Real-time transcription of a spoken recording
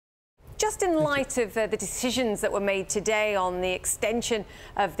Just in light of the decisions that were made today on the extension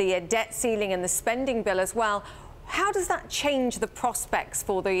of the debt ceiling and the spending bill as well, how does that change the prospects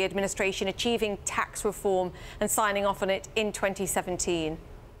for the administration achieving tax reform and signing off on it in 2017?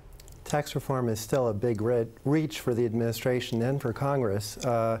 Tax reform is still a big reach for the administration and for Congress.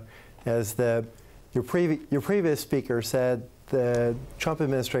 As your previous speaker said, the Trump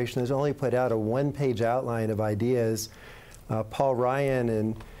administration has only put out a one-page outline of ideas. Paul Ryan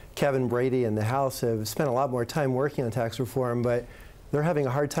and Kevin Brady in the House have spent a lot more time working on tax reform, but they're having a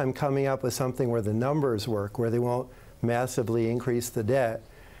hard time coming up with something where the numbers work, where they won't massively increase the debt.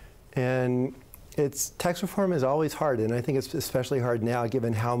 And tax reform is always hard, and I think it's especially hard now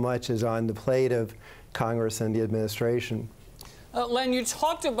given how much is on the plate of Congress and the administration. Len, you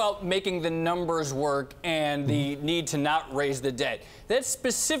talked about making the numbers work and the need to not raise the debt. That's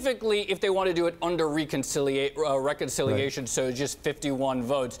specifically if they want to do it under reconciliation, right. So just 51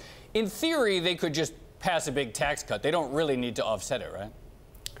 votes. In theory, they could just pass a big tax cut. They don't really need to offset it, right?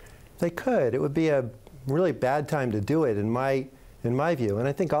 They could. It would be a really bad time to do it, in my view, and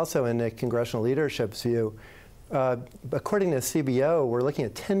I think also in the congressional leadership's view. According to CBO, we're looking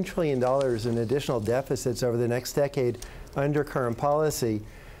at $10 trillion in additional deficits over the next decade under current policy.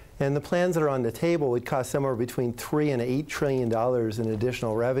 And the plans that are on the table would cost somewhere between $3 and $8 trillion in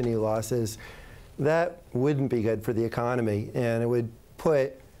additional revenue losses. That wouldn't be good for the economy, and it would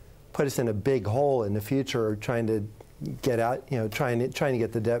put us in a big hole in the future trying to get out, trying to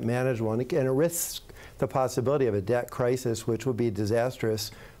get the debt manageable. And it risks the possibility of a debt crisis, which would be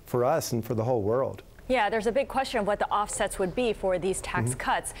disastrous for us and for the whole world. Yeah, there's a big question of what the offsets would be for these tax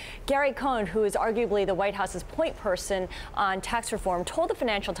cuts. Gary Cohn, who is arguably the White House's point person on tax reform, told the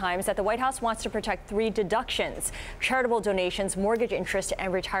Financial Times that the White House wants to protect three deductions: charitable donations, mortgage interest,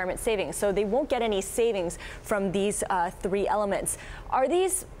 and retirement savings. So they won't get any savings from these three elements. Are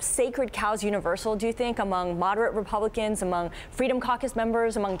these sacred cows universal, do you think, among moderate Republicans, among Freedom Caucus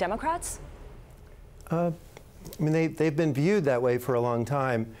members, among Democrats? I mean, they've been viewed that way for a long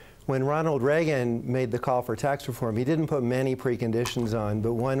time. When Ronald Reagan made the call for tax reform, he didn't put many preconditions on,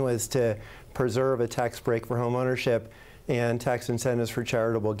 but one was to preserve a tax break for home ownership and tax incentives for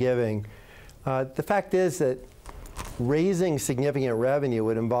charitable giving. The fact is that raising significant revenue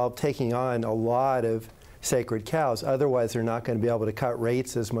would involve taking on a lot of sacred cows. Otherwise, they're not going to be able to cut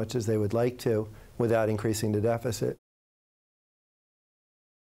rates as much as they would like to without increasing the deficit.